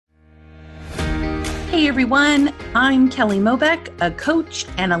Hey everyone, I'm Kelly Mobeck, a coach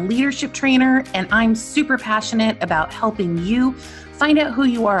and a leadership trainer, and I'm super passionate about helping you find out who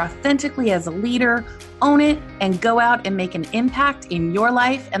you are authentically as a leader, own it, and go out and make an impact in your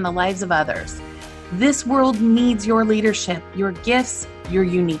life and the lives of others. This world needs your leadership, your gifts, your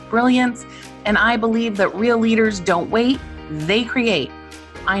unique brilliance, and I believe that real leaders don't wait, they create.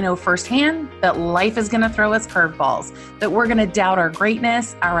 I know firsthand that life is going to throw us curveballs, that we're going to doubt our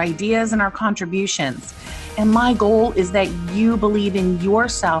greatness, our ideas, and our contributions. And my goal is that you believe in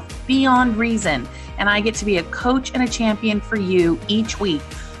yourself beyond reason, and I get to be a coach and a champion for you each week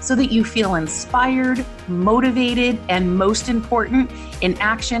so that you feel inspired, motivated, and most important, in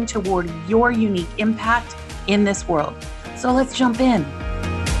action toward your unique impact in this world. So let's jump in.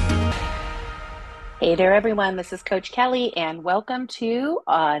 Hey there, everyone. This is Coach Kelly, and welcome to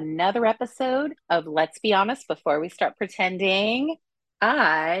another episode of Let's Be Honest Before We Start Pretending.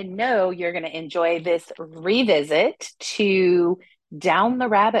 I know you're going to enjoy this revisit to Down the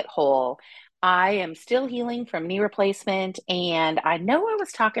Rabbit Hole. I am still healing from knee replacement, and I know I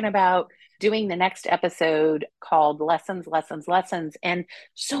was talking about doing the next episode called Lessons, Lessons, Lessons, and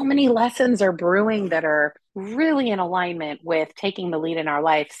so many lessons are brewing that are really in alignment with taking the lead in our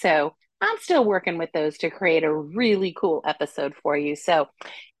life. So I'm still working with those to create a really cool episode for you. So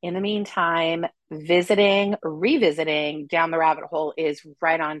in the meantime, revisiting Down the Rabbit Hole is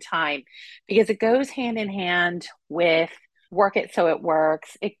right on time because it goes hand in hand with Work It So It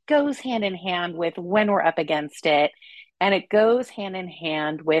Works. It goes hand in hand with When We're Up Against It. And it goes hand in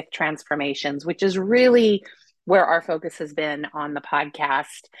hand with transformations, which is really where our focus has been on the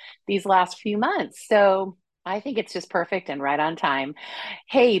podcast these last few months. So I think it's just perfect and right on time.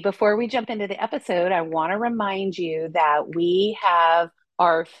 Hey, before we jump into the episode, I want to remind you that we have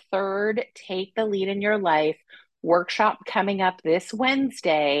our third Take the Lead in Your Life workshop coming up this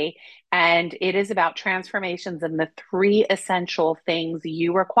Wednesday, and it is about transformations and the 3 essential things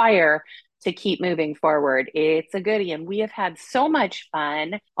you require to keep moving forward. It's a goodie, and we have had so much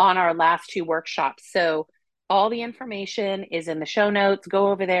fun on our last 2 workshops. So all the information is in the show notes.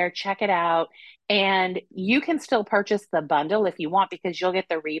 Go over there, check it out. And you can still purchase the bundle if you want, because you'll get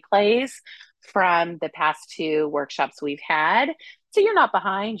the replays from the past 2 workshops we've had. So you're not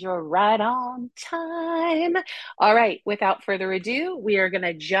behind, you're right on time. All right, without further ado, we are going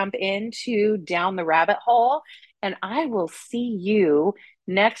to jump into Down the Rabbit Hole, and I will see you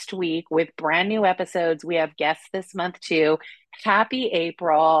next week with brand new episodes. We have guests this month too. Happy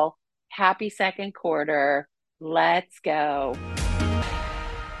April, happy second quarter. Let's go.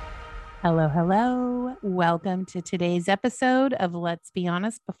 Hello, hello. Welcome to today's episode of Let's Be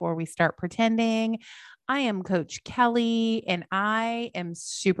Honest Before We Start Pretending. I am Coach Kelly, and I am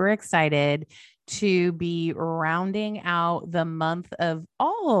super excited to be rounding out the month of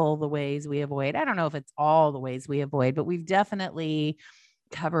all the ways we avoid. I don't know if it's all the ways we avoid, but we've definitely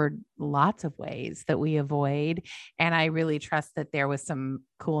covered lots of ways that we avoid. And I really trust that there was some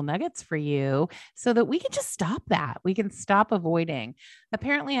cool nuggets for you so that we can just stop that. We can stop avoiding.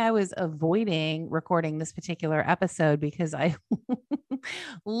 Apparently, I was avoiding recording this particular episode because I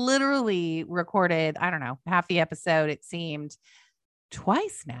literally recorded, I don't know, half the episode, it seemed,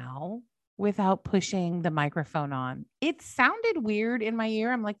 twice now without pushing the microphone on. It sounded weird in my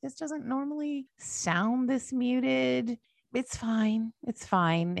ear. I'm like, this doesn't normally sound this muted. It's fine. It's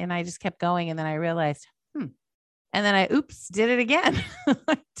fine. And I just kept going. And then I realized, and then I, did it again.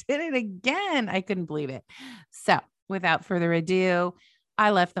 I did it again. I couldn't believe it. So without further ado,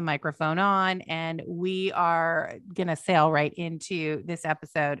 I left the microphone on, and we are going to sail right into this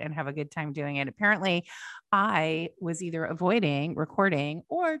episode and have a good time doing it. Apparently, I was either avoiding recording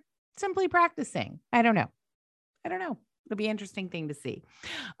or simply practicing. I don't know. It'll be an interesting thing to see.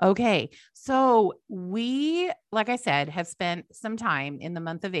 Okay. So we, like I said, have spent some time in the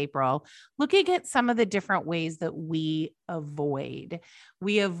month of April looking at some of the different ways that we avoid.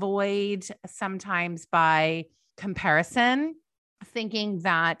 We avoid sometimes by comparison, thinking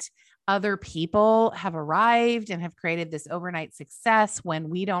that other people have arrived and have created this overnight success when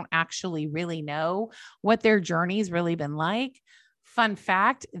we don't actually really know what their journey's really been like. Fun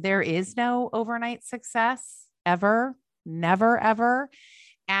fact, there is no overnight success ever. Never, ever.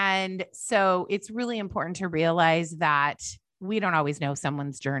 And so it's really important to realize that we don't always know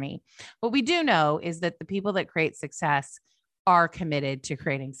someone's journey. What we do know is that the people that create success are committed to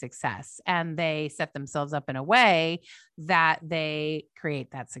creating success, and they set themselves up in a way that they create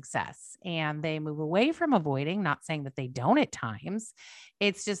that success, and they move away from avoiding, not saying that they don't at times.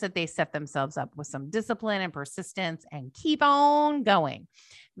 It's just that they set themselves up with some discipline and persistence and keep on going.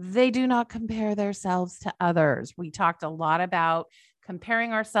 They do not compare themselves to others. We talked a lot about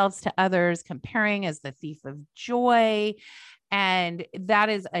comparing ourselves to others, comparing as the thief of joy. And that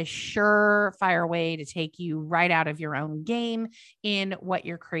is a surefire way to take you right out of your own game in what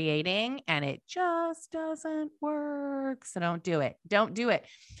you're creating. And it just doesn't work. So don't do it. Don't do it.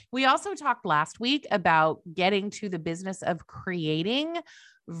 We also talked last week about getting to the business of creating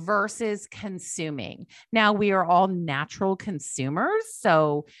versus consuming. Now, we are all natural consumers.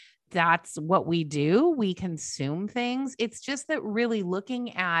 So that's what we do. We consume things. It's just that really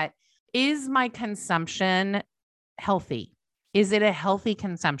looking at, is my consumption healthy? Is it a healthy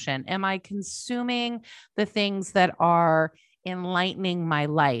consumption? Am I consuming the things that are enlightening my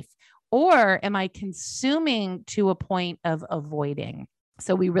life? Or am I consuming to a point of avoiding?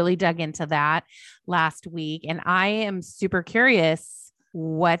 So we really dug into that last week. And I am super curious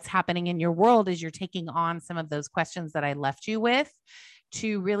what's happening in your world as you're taking on some of those questions that I left you with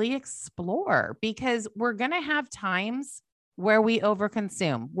to really explore, because we're going to have times where we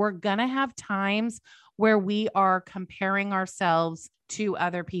overconsume. We're going to have times where we are comparing ourselves to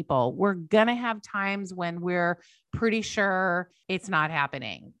other people. We're going to have times when we're pretty sure it's not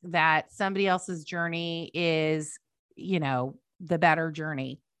happening, that somebody else's journey is, the better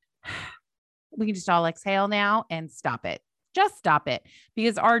journey. We can just all exhale now and stop it. Just stop it,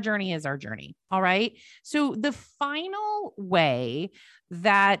 because our journey is our journey. All right. So the final way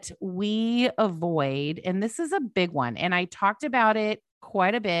that we avoid, and this is a big one, and I talked about it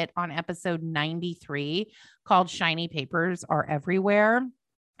quite a bit on episode 93 called Shiny Papers Are Everywhere.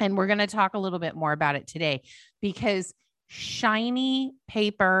 And we're going to talk a little bit more about it today, because shiny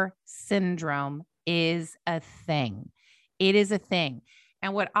paper syndrome is a thing. It is a thing.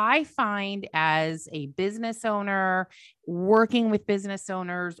 And what I find as a business owner, working with business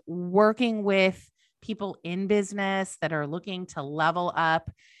owners, working with people in business that are looking to level up,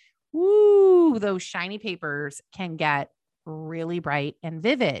 those shiny papers can get really bright and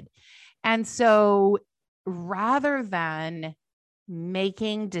vivid. And so rather than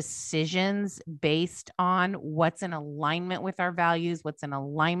making decisions based on what's in alignment with our values, what's in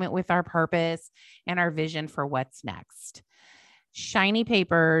alignment with our purpose and our vision for what's next, shiny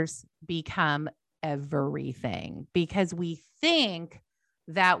papers become everything, because we think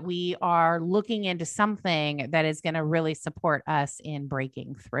that we are looking into something that is going to really support us in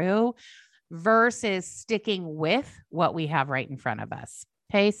breaking through versus sticking with what we have right in front of us.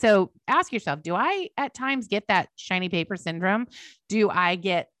 Okay. So ask yourself, do I at times get that shiny paper syndrome? Do I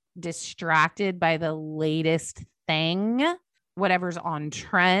get distracted by the latest thing, whatever's on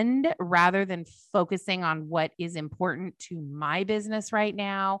trend, rather than focusing on what is important to my business right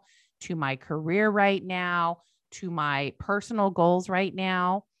now, to my career right now, to my personal goals right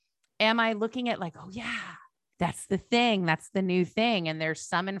now? Am I looking at like, oh yeah, that's the thing. That's the new thing. And there's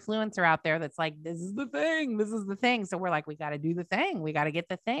some influencer out there that's like, this is the thing. This is the thing. So we're like, we got to do the thing. We got to get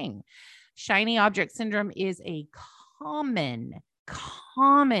the thing. Shiny object syndrome is a common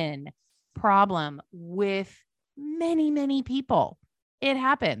problem with many, many people. It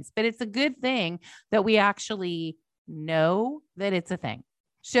happens, but it's a good thing that we actually know that it's a thing.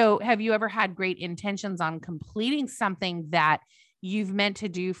 So have you ever had great intentions on completing something that you've meant to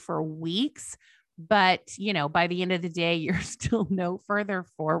do for weeks, but by the end of the day, you're still no further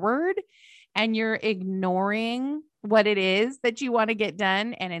forward and you're ignoring what it is that you want to get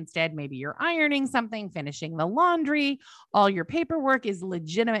done? And instead, maybe you're ironing something, finishing the laundry, all your paperwork is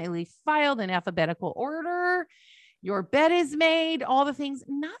legitimately filed in alphabetical order, your bed is made, all the things.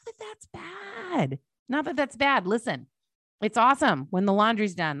 Not that that's bad. Not that that's bad. Listen, it's awesome when the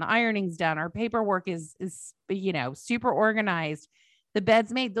laundry's done, the ironing's done, our paperwork is super organized, the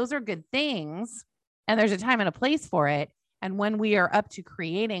bed's made. Those are good things. And there's a time and a place for it. And when we are up to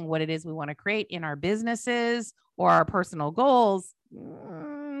creating what it is we want to create in our businesses or our personal goals,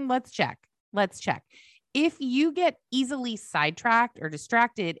 let's check. If you get easily sidetracked or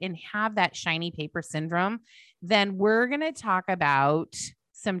distracted and have that shiny paper syndrome, then we're going to talk about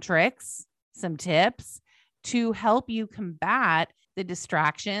some tricks, some tips to help you combat the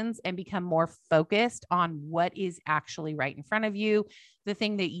distractions and become more focused on what is actually right in front of you. The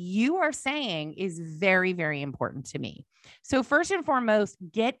thing that you are saying is very, very important to me. So first and foremost,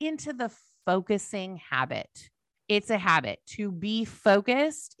 get into the focusing habit. It's a habit. To be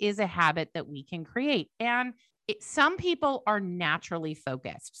focused is a habit that we can create. And some people are naturally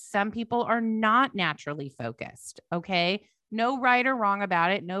focused. Some people are not naturally focused. Okay. No right or wrong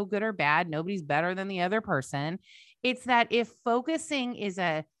about it. No good or bad. Nobody's better than the other person. It's that if focusing is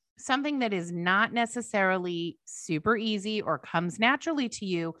something that is not necessarily super easy or comes naturally to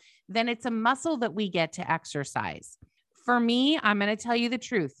you, then it's a muscle that we get to exercise. For me, I'm going to tell you the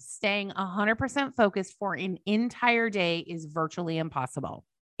truth. Staying 100% focused for an entire day is virtually impossible.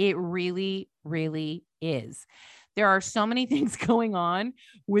 It really, really is. There are so many things going on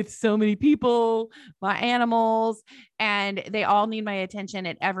with so many people, my animals, and they all need my attention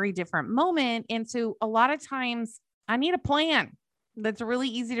at every different moment. And so a lot of times I need a plan that's really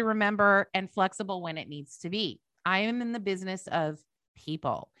easy to remember and flexible when it needs to be. I am in the business of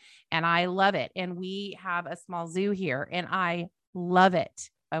people and I love it. And we have a small zoo here and I love it.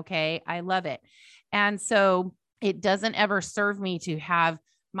 Okay. I love it. And so it doesn't ever serve me to have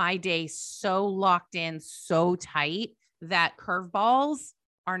my day so locked in, so tight that curveballs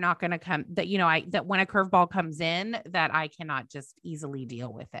are not going to come, that, you know, that when a curveball comes in, that I cannot just easily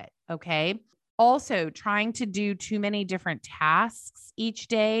deal with it. Okay. Also, trying to do too many different tasks each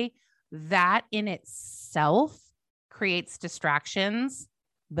day, that in itself creates distractions.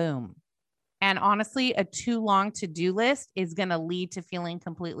 Boom. And honestly, a too long to-do list is going to lead to feeling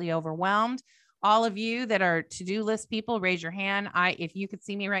completely overwhelmed. All of you that are to-do list people, raise your hand. If you could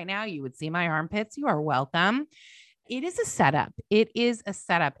see me right now, you would see my armpits. You are welcome. It is a setup. It is a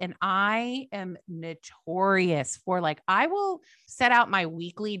setup. And I am notorious for, like, I will set out my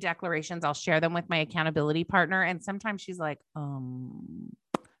weekly declarations. I'll share them with my accountability partner. And sometimes she's like, are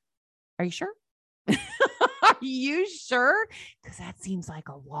you sure? Are you sure? Because that seems like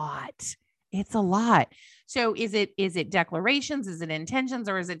a lot. It's a lot. So is it declarations? Is it intentions?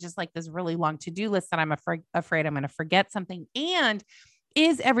 Or is it just like this really long to-do list that I'm afraid I'm going to forget something? And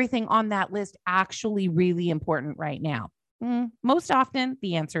is everything on that list actually really important right now? Most often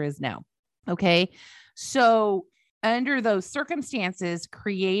the answer is no. Okay. So under those circumstances,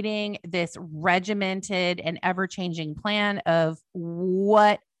 creating this regimented and ever-changing plan of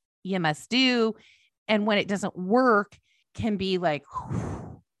what you must do, and when it doesn't work, can be like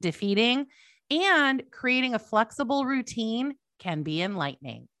defeating. And creating a flexible routine can be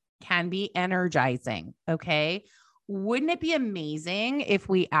enlightening, can be energizing. Okay. Wouldn't it be amazing if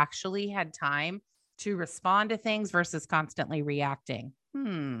we actually had time to respond to things versus constantly reacting?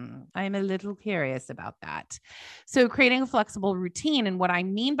 I'm a little curious about that. So creating a flexible routine, and what I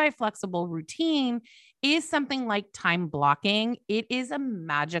mean by flexible routine is something like time blocking. It is a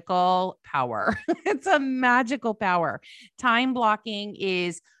magical power. It's a magical power. Time blocking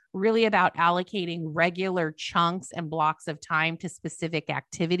is really about allocating regular chunks and blocks of time to specific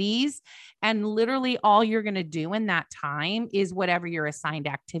activities. And literally all you're going to do in that time is whatever your assigned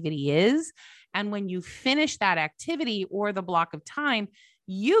activity is. And when you finish that activity or the block of time,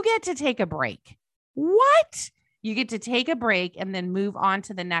 you get to take a break. What? You get to take a break and then move on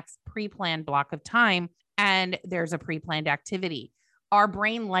to the next pre-planned block of time. And there's a pre-planned activity. Our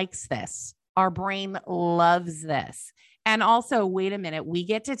brain likes this. Our brain loves this. And also, wait a minute, we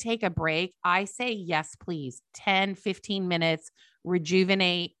get to take a break. I say, yes, please. 10, 15 minutes,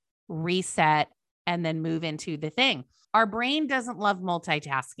 rejuvenate, reset, and then move into the thing. Our brain doesn't love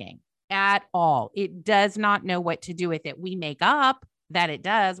multitasking at all. It does not know what to do with it. We make up that it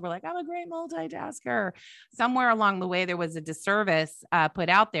does. We're like, I'm a great multitasker. Somewhere along the way, there was a disservice put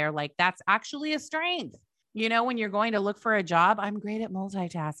out there. Like, that's actually a strength. You know, when you're going to look for a job, I'm great at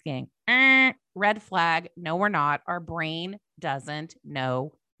multitasking. Red flag. No, we're not. Our brain doesn't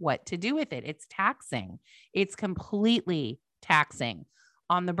know what to do with it. It's taxing. It's completely taxing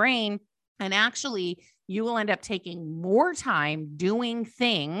on the brain. And actually, you will end up taking more time doing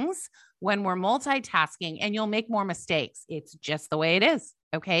things when we're multitasking, and you'll make more mistakes. It's just the way it is.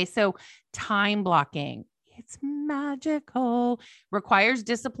 Okay. So time blocking, it's magical, requires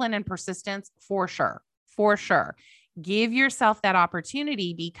discipline and persistence for sure. For sure. Give yourself that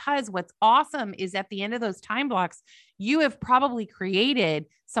opportunity, because what's awesome is at the end of those time blocks, you have probably created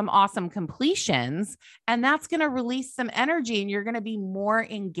some awesome completions, and that's going to release some energy, and you're going to be more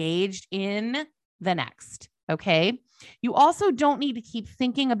engaged in the next. Okay. You also don't need to keep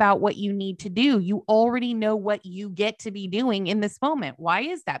thinking about what you need to do. You already know what you get to be doing in this moment. Why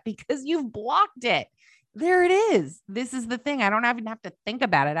is that? Because you've blocked it. There it is. This is the thing. I don't even have to think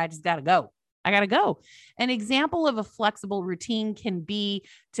about it. I just got to go. I got to go. An example of a flexible routine can be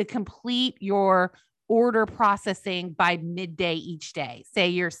to complete your order processing by midday each day. Say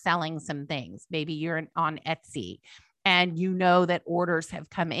you're selling some things. Maybe you're on Etsy and you know that orders have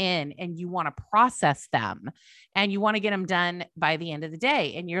come in and you want to process them and you want to get them done by the end of the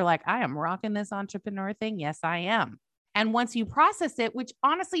day. And you're like, I am rocking this entrepreneur thing. Yes, I am. And once you process it, which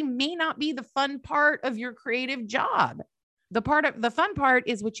honestly may not be the fun part of your creative job, the fun part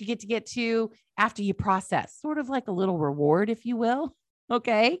is what you get to after you process, sort of like a little reward, if you will.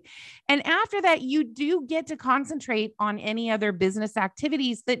 Okay. And after that, you do get to concentrate on any other business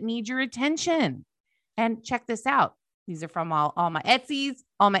activities that need your attention. And check this out. These are from all my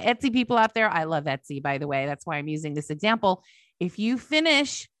Etsy people out there. I love Etsy, by the way. That's why I'm using this example. If you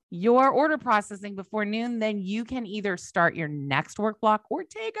finish your order processing before noon, then you can either start your next work block or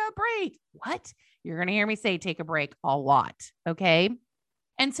take a break. What? You're going to hear me say take a break a lot. Okay.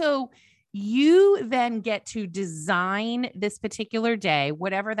 And so you then get to design this particular day,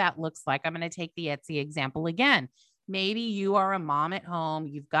 whatever that looks like. I'm going to take the Etsy example again. Maybe you are a mom at home,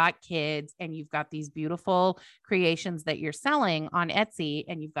 you've got kids, and you've got these beautiful creations that you're selling on Etsy,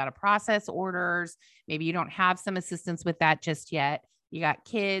 and you've got to process orders. Maybe you don't have some assistance with that just yet. You got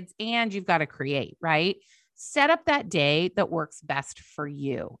kids and you've got to create, right? Set up that day that works best for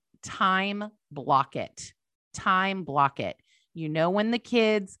you. Time block it. Time block it. You know when the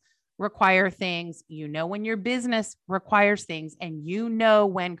kids require things, you know when your business requires things, and you know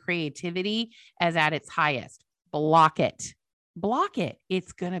when creativity is at its highest. Block it. Block it.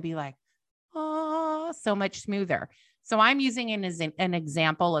 It's going to be like, oh, so much smoother. So I'm using it as an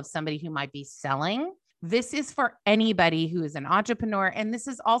example of somebody who might be selling. This is for anybody who is an entrepreneur. And this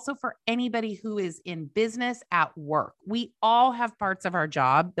is also for anybody who is in business at work. We all have parts of our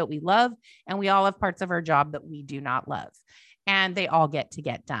job that we love, and we all have parts of our job that we do not love. And they all get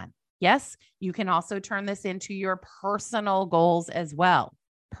done. Yes, you can also turn this into your personal goals as well.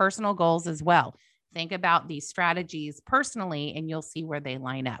 Personal goals as well. Think about these strategies personally, and you'll see where they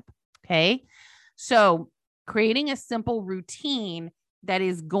line up. Okay. So creating a simple routine that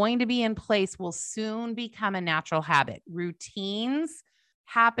is going to be in place will soon become a natural habit. Routines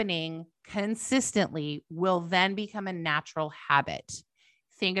happening consistently will then become a natural habit.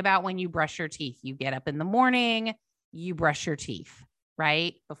 Think about when you brush your teeth. You get up in the morning, you brush your teeth,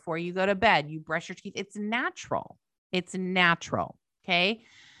 right? Before you go to bed, you brush your teeth. It's natural. It's natural. Okay.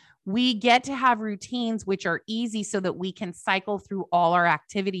 We get to have routines which are easy so that we can cycle through all our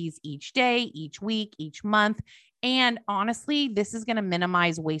activities each day, each week, each month. And honestly, this is going to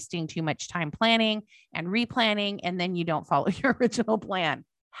minimize wasting too much time planning and replanning, and then you don't follow your original plan.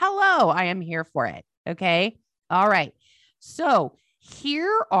 Hello, I am here for it. Okay. All right. So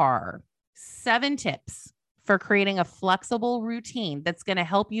here are 7 tips for creating a flexible routine that's going to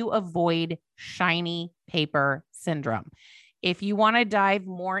help you avoid shiny paper syndrome. If you want to dive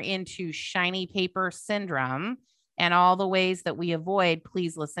more into shiny paper syndrome and all the ways that we avoid,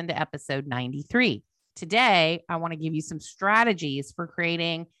 please listen to episode 93. Today, I want to give you some strategies for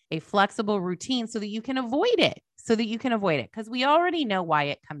creating a flexible routine so that you can avoid it, because we already know why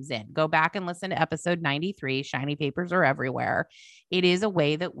it comes in. Go back and listen to episode 93. Shiny papers are everywhere. It is a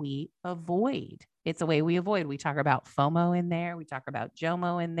way that we avoid. It's a way we avoid. We talk about FOMO in there. We talk about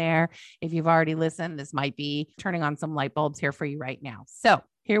JOMO in there. If you've already listened, this might be turning on some light bulbs here for you right now. So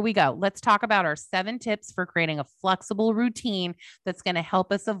here we go. Let's talk about our 7 tips for creating a flexible routine that's going to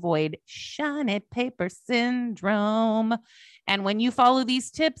help us avoid shiny paper syndrome. And when you follow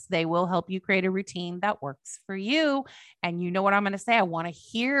these tips, they will help you create a routine that works for you. And you know what I'm going to say? I want to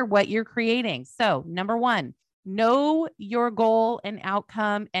hear what you're creating. So number 1, know your goal and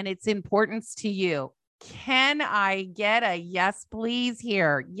outcome and its importance to you. Can I get a yes, please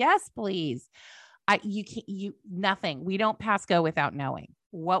here? Yes, please. Nothing. We don't pass go without knowing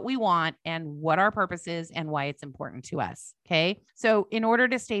what we want and what our purpose is and why it's important to us. Okay. So in order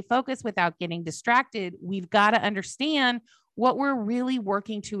to stay focused without getting distracted, we've got to understand what we're really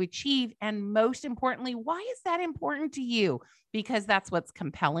working to achieve. And most importantly, why is that important to you? Because that's what's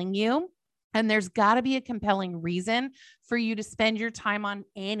compelling you. And there's got to be a compelling reason for you to spend your time on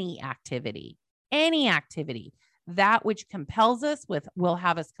any activity. That which compels us will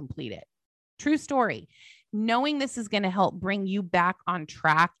have us complete it. True story. Knowing this is going to help bring you back on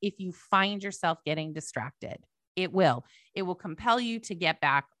track if you find yourself getting distracted. It will compel you to get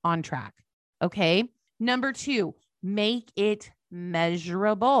back on track. Okay. Number 2, make it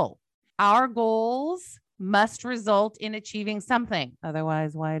measurable. Our goals must result in achieving something.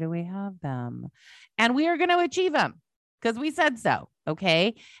 Otherwise, why do we have them? And we are going to achieve them because we said so.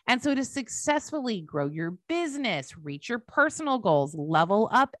 Okay. And so to successfully grow your business, reach your personal goals, level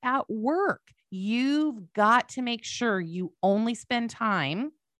up at work, you've got to make sure you only spend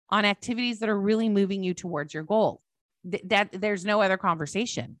time on activities that are really moving you towards your goal. That there's no other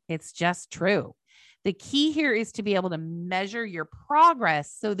conversation. It's just true. The key here is to be able to measure your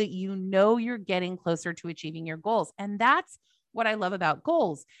progress so that you know you're getting closer to achieving your goals. And that's what I love about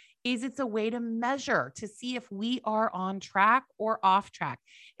goals is it's a way to measure, to see if we are on track or off track.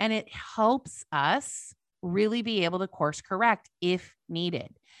 And it helps us really be able to course correct if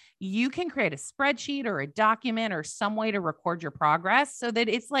needed. You can create a spreadsheet or a document or some way to record your progress so that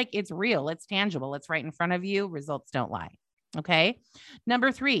it's like, it's real, it's tangible, it's right in front of you. Results don't lie. Okay.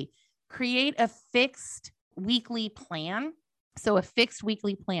 Number 3, create a fixed weekly plan. So a fixed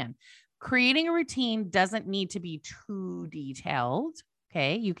weekly plan. Creating a routine doesn't need to be too detailed.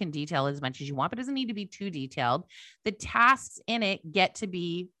 Okay. You can detail as much as you want, but it doesn't need to be too detailed. The tasks in it get to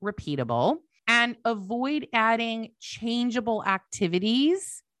be repeatable, and avoid adding changeable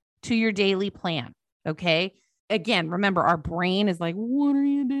activities to your daily plan. Okay. Again, remember, our brain is like, what are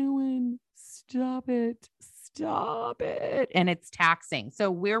you doing? Stop it. Stop it. And it's taxing.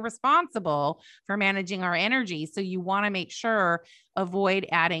 So we're responsible for managing our energy. So you want to make sure, avoid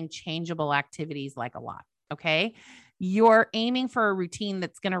adding changeable activities like a lot. Okay. You're aiming for a routine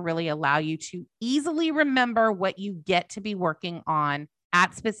that's going to really allow you to easily remember what you get to be working on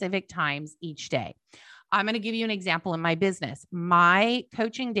at specific times each day. I'm going to give you an example in my business. My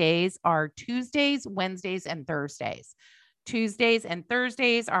coaching days are Tuesdays, Wednesdays, and Thursdays. Tuesdays and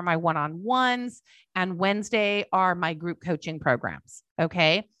Thursdays are my one-on-ones, and Wednesday are my group coaching programs.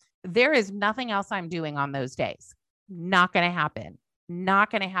 Okay. There is nothing else I'm doing on those days. Not going to happen. Not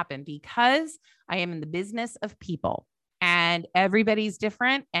going to happen, because I am in the business of people, and everybody's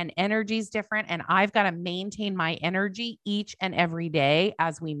different and energy's different. And I've got to maintain my energy each and every day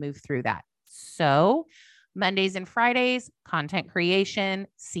as we move through that. So Mondays and Fridays, content creation,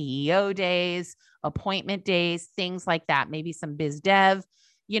 CEO days, appointment days, things like that, maybe some biz dev,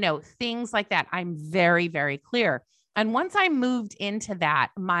 things like that. I'm very, very clear. And once I moved into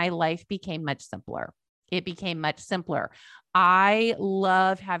that, my life became much simpler. It became much simpler. I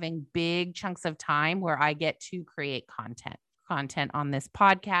love having big chunks of time where I get to create content on this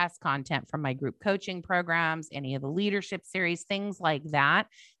podcast, content from my group coaching programs, any of the leadership series, things like that.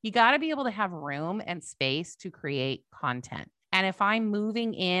 You got to be able to have room and space to create content. And if I'm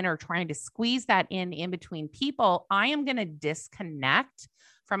moving in or trying to squeeze that in between people, I am going to disconnect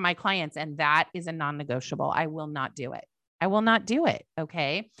from my clients. And that is a non-negotiable. I will not do it. I will not do it.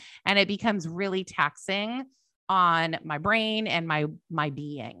 Okay. And it becomes really taxing on my brain and my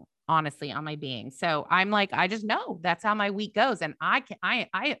being, honestly, on my being. So I'm like, I just know that's how my week goes. And I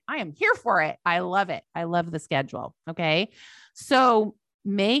am here for it. I love it. I love the schedule. Okay. So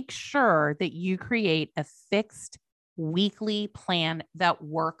make sure that you create a fixed weekly plan that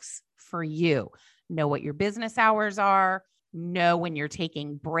works for you. Know what your business hours are. Know when you're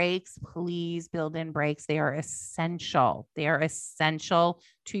taking breaks. Please build in breaks. They are essential. They are essential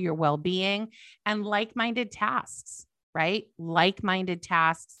to your well-being. And like-minded tasks, right? Like-minded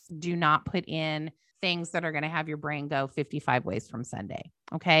tasks. Do not put in things that are going to have your brain go 55 ways from Sunday.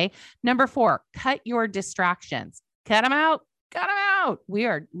 Okay. Number 4, cut your distractions. Cut them out. Cut them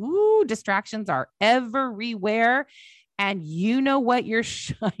out. Distractions are everywhere. And you know what your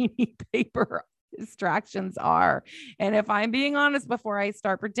shiny paper distractions are. And if I'm being honest, before I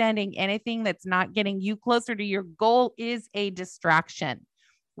start pretending, anything that's not getting you closer to your goal is a distraction.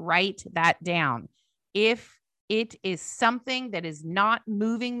 Write that down. If it is something that is not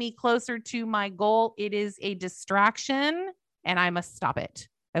moving me closer to my goal, it is a distraction and I must stop it.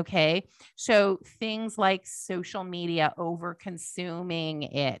 Okay. So things like social media, over consuming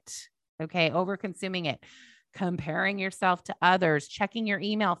it. Okay. Over consuming it. Comparing yourself to others, checking your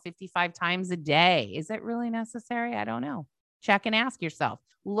email 55 times a day. Is it really necessary? I don't know. Check and ask yourself.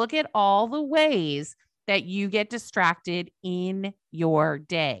 Look at all the ways that you get distracted in your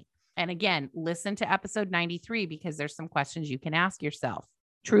day. And again, listen to episode 93 because there's some questions you can ask yourself.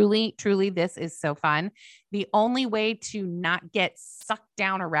 Truly, truly, this is so fun. The only way to not get sucked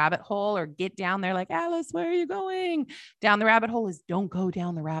down a rabbit hole or get down there like, Alice, where are you going? Down the rabbit hole is don't go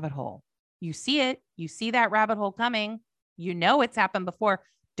down the rabbit hole. You see it. You see that rabbit hole coming. You know it's happened before.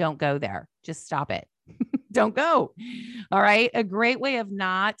 Don't go there. Just stop it. Don't go. All right. A great way of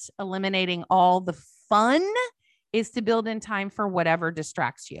not eliminating all the fun is to build in time for whatever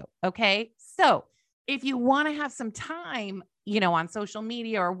distracts you. Okay. So if you want to have some time, on social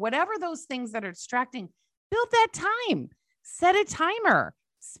media or whatever those things that are distracting, build that time. Set a timer.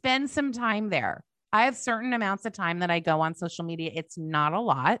 Spend some time there. I have certain amounts of time that I go on social media. It's not a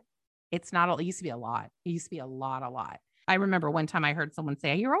lot. It used to be a lot. It used to be a lot. I remember one time I heard someone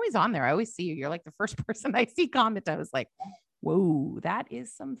say, you're always on there. I always see you. You're like the first person I see comment. I was like, whoa, that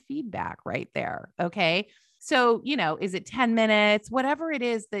is some feedback right there. Okay. So, is it 10 minutes, whatever it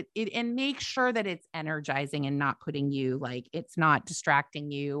is and make sure that it's energizing and not putting you like, it's not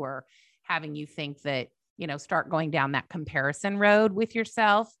distracting you or having you think that, start going down that comparison road with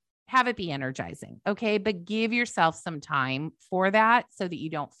yourself. Have it be energizing. Okay. But give yourself some time for that so that you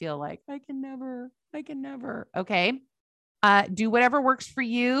don't feel like I can never. Okay. Do whatever works for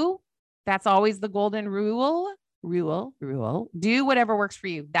you. That's always the golden rule. Do whatever works for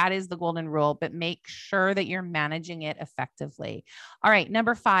you. That is the golden rule, but make sure that you're managing it effectively. All right.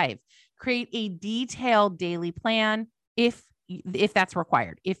 Number 5, Create a detailed daily plan if that's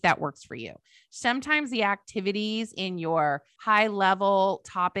required, if that works for you. Sometimes the activities in your high level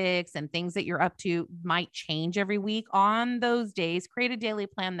topics and things that you're up to might change every week. On those days, create a daily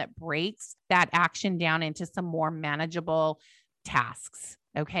plan that breaks that action down into some more manageable tasks.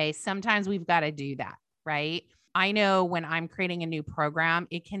 Okay. Sometimes we've got to do that, right? I know when I'm creating a new program,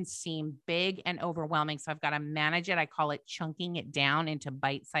 it can seem big and overwhelming. So I've got to manage it. I call it chunking it down into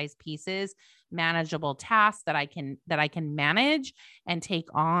bite-sized pieces, manageable tasks that I can manage and take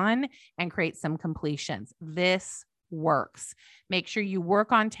on and create some completions. This works. Make sure you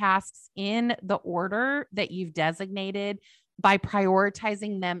work on tasks in the order that you've designated by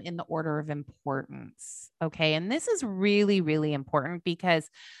prioritizing them in the order of importance. Okay. And this is really, really important because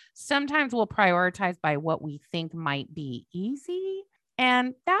sometimes we'll prioritize by what we think might be easy,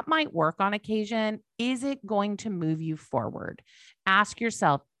 and that might work on occasion. Is it going to move you forward? Ask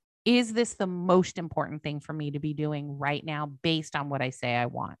yourself, is this the most important thing for me to be doing right now based on what I say I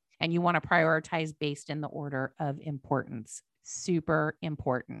want? And you want to prioritize based in the order of importance. Super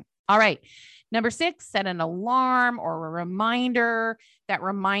important. All right. Number 6, set an alarm or a reminder that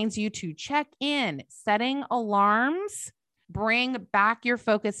reminds you to check in. Setting alarms bring back your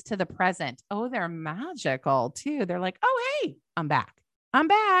focus to the present. Oh, they're magical too. They're like, oh, hey, I'm back. I'm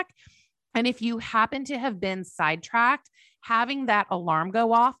back. And if you happen to have been sidetracked, having that alarm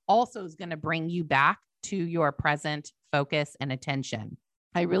go off also is going to bring you back to your present focus and attention.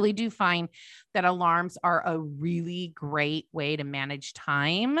 I really do find that alarms are a really great way to manage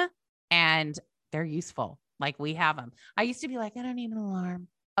time, and they're useful. Like, we have them. I used to be like, I don't need an alarm.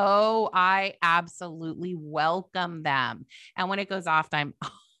 Oh, I absolutely welcome them. And when it goes off, I'm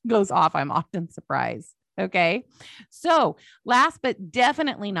often surprised. Okay. So last but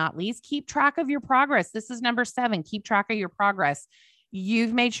definitely not least, keep track of your progress. This is number 7. Keep track of your progress.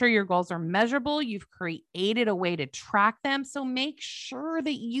 You've made sure your goals are measurable. You've created a way to track them. So make sure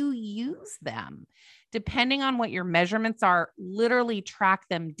that you use them. Depending on what your measurements are, literally track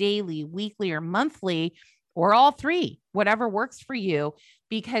them daily, weekly, or monthly, or all 3, whatever works for you,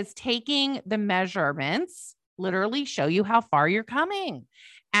 because taking the measurements literally show you how far you're coming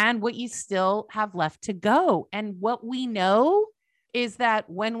and what you still have left to go. And what we know is that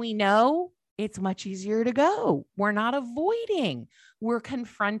when we know, it's much easier to go. We're not avoiding, we're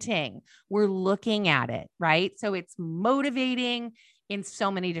confronting, we're looking at it, right? So it's motivating in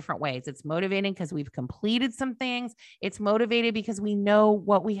so many different ways. It's motivating because we've completed some things. It's motivated because we know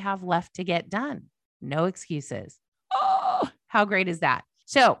what we have left to get done. No excuses. Oh, how great is that?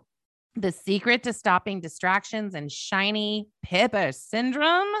 So the secret to stopping distractions and shiny paper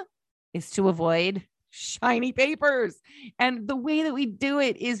syndrome is to avoid shiny papers. And the way that we do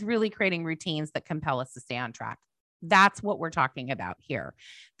it is really creating routines that compel us to stay on track. That's what we're talking about here.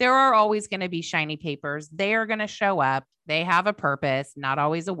 There are always going to be shiny papers. They are going to show up. They have a purpose, not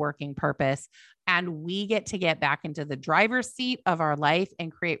always a working purpose. And we get to get back into the driver's seat of our life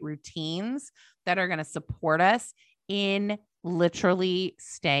and create routines that are going to support us in literally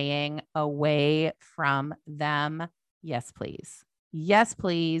staying away from them. Yes, please. Yes,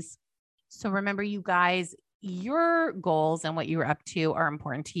 please. So remember, you guys, your goals and what you're up to are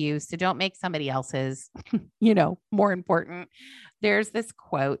important to you. So don't make somebody else's, more important. There's this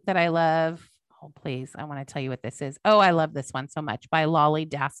quote that I love. Oh, please. I want to tell you what this is. Oh, I love this one so much, by Lolly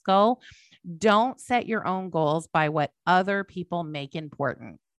Daskell. Don't set your own goals by what other people make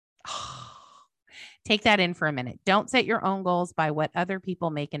important. Take that in for a minute. Don't set your own goals by what other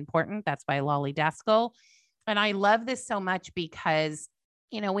people make important. That's by Lolly Daskell. And I love this so much because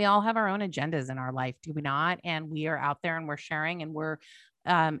we all have our own agendas in our life, do we not? And we are out there and we're sharing and we're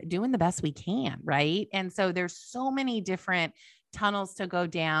doing the best we can, right? And so there's so many different tunnels to go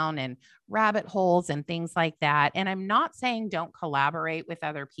down and rabbit holes and things like that. And I'm not saying don't collaborate with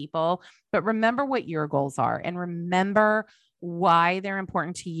other people, but remember what your goals are and remember why they're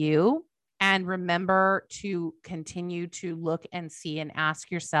important to you. And remember to continue to look and see and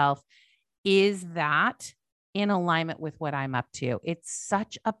ask yourself, is that in alignment with what I'm up to? It's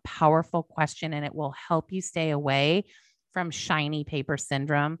such a powerful question, and it will help you stay away from shiny paper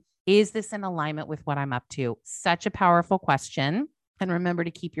syndrome. Is this in alignment with what I'm up to? Such a powerful question. And remember to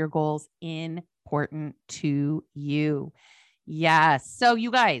keep your goals important to you. Yes. So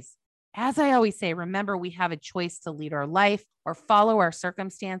you guys, as I always say, remember, we have a choice to lead our life or follow our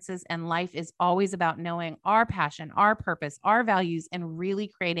circumstances. And life is always about knowing our passion, our purpose, our values, and really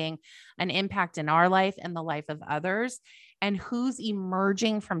creating an impact in our life and the life of others. And who's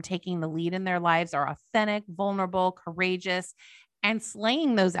emerging from taking the lead in their lives are authentic, vulnerable, courageous, and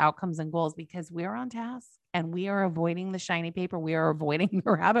slaying those outcomes and goals, because we're on task and we are avoiding the shiny paper. We are avoiding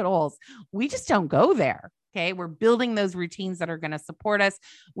the rabbit holes. We just don't go there. Okay. We're building those routines that are going to support us.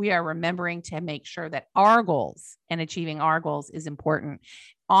 We are remembering to make sure that our goals and achieving our goals is important.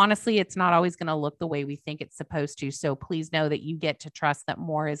 Honestly, it's not always going to look the way we think it's supposed to. So please know that you get to trust that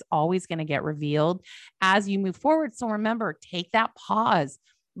more is always going to get revealed as you move forward. So remember, take that pause,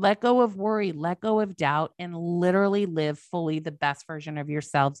 let go of worry, let go of doubt, and literally live fully the best version of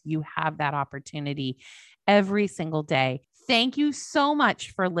yourselves. You have that opportunity every single day. Thank you so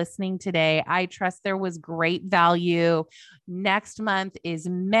much for listening today. I trust there was great value. Next month is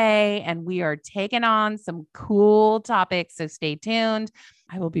May, and we are taking on some cool topics. So stay tuned.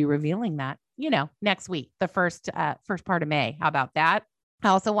 I will be revealing that, next week, the first part of May. How about that? I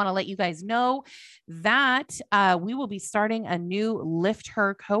also want to let you guys know that we will be starting a new Lift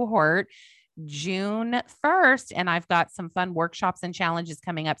Her cohort June 1st. And I've got some fun workshops and challenges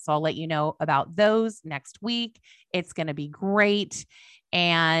coming up. So I'll let you know about those next week. It's going to be great.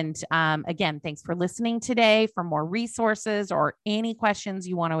 And again, thanks for listening today. For more resources or any questions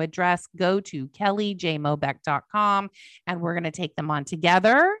you want to address, go to kellyjmobeck.com and we're going to take them on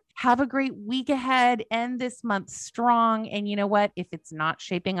together. Have a great week ahead. End this month strong. And you know what? If it's not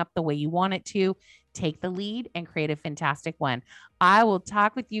shaping up the way you want it to, take the lead and create a fantastic one. I will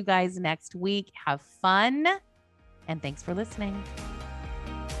talk with you guys next week. Have fun. And thanks for listening.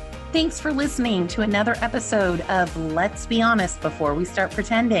 Thanks for listening to another episode of Let's Be Honest Before We Start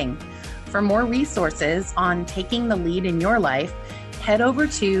Pretending. For more resources on taking the lead in your life, head over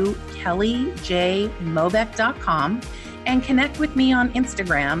to kellyjmobeck.com and connect with me on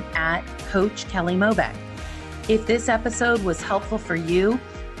Instagram at Coach Kelly Mobeck. If this episode was helpful for you,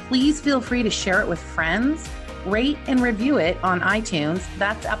 please feel free to share it with friends, rate and review it on iTunes.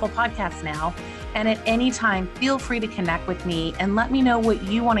 That's Apple Podcasts now. And at any time, feel free to connect with me and let me know what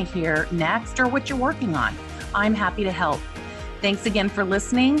you want to hear next or what you're working on. I'm happy to help. Thanks again for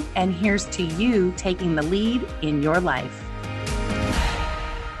listening. And here's to you taking the lead in your life.